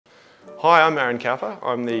Hi, I'm Aaron Cowper.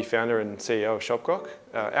 I'm the founder and CEO of Shopgrok.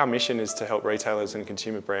 Our mission is to help retailers and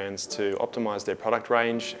consumer brands to optimise their product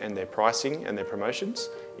range and their pricing and their promotions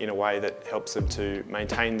in a way that helps them to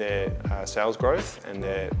maintain their sales growth and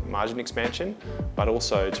their margin expansion, but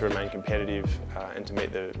also to remain competitive and to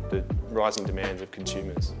meet the rising demands of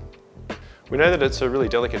consumers. We know that it's a really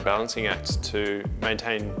delicate balancing act to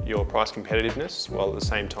maintain your price competitiveness while at the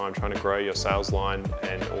same time trying to grow your sales line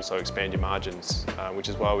and also expand your margins, which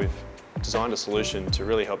is why we've designed a solution to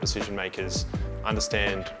really help decision makers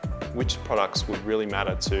understand which products would really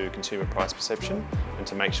matter to consumer price perception and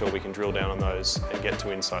to make sure we can drill down on those and get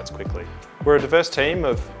to insights quickly. We're a diverse team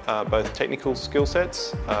of both technical skill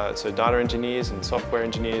sets, so data engineers and software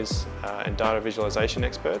engineers and data visualization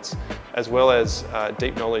experts, as well as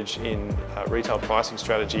deep knowledge in retail pricing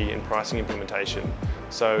strategy and pricing implementation.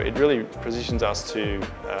 So it really positions us to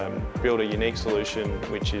build a unique solution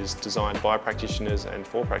which is designed by practitioners and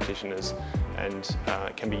for practitioners and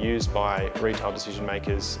can be used by retail decision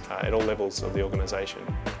makers at all levels of the organisation.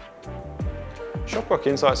 Shopgrok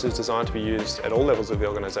Insights is designed to be used at all levels of the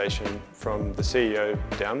organisation from the CEO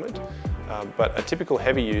downward, but a typical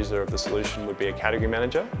heavy user of the solution would be a category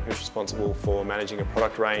manager who's responsible for managing a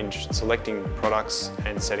product range, selecting products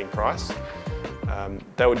and setting price.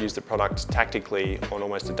 They would use the product tactically on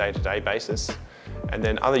almost a day-to-day basis, and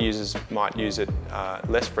then other users might use it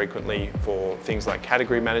less frequently for things like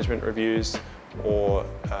category management reviews or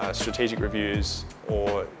strategic reviews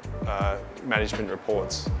or management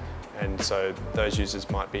reports, and so those users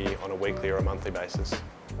might be on a weekly or a monthly basis.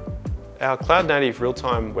 Our cloud-native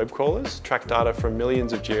real-time web crawlers track data from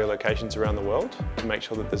millions of geolocations around the world to make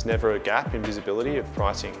sure that there's never a gap in visibility of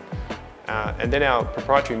pricing. And then our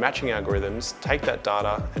proprietary matching algorithms take that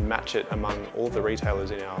data and match it among all the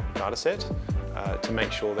retailers in our data set to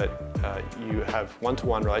make sure that you have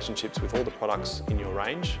one-to-one relationships with all the products in your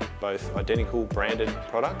range, both identical branded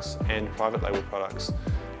products and private label products,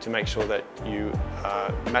 to make sure that you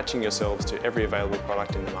are matching yourselves to every available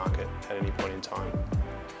product in the market at any point in time.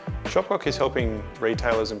 Shopgrok is helping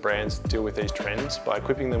retailers and brands deal with these trends by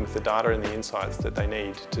equipping them with the data and the insights that they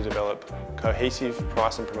need to develop cohesive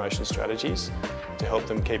price and promotion strategies to help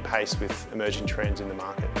them keep pace with emerging trends in the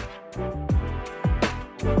market.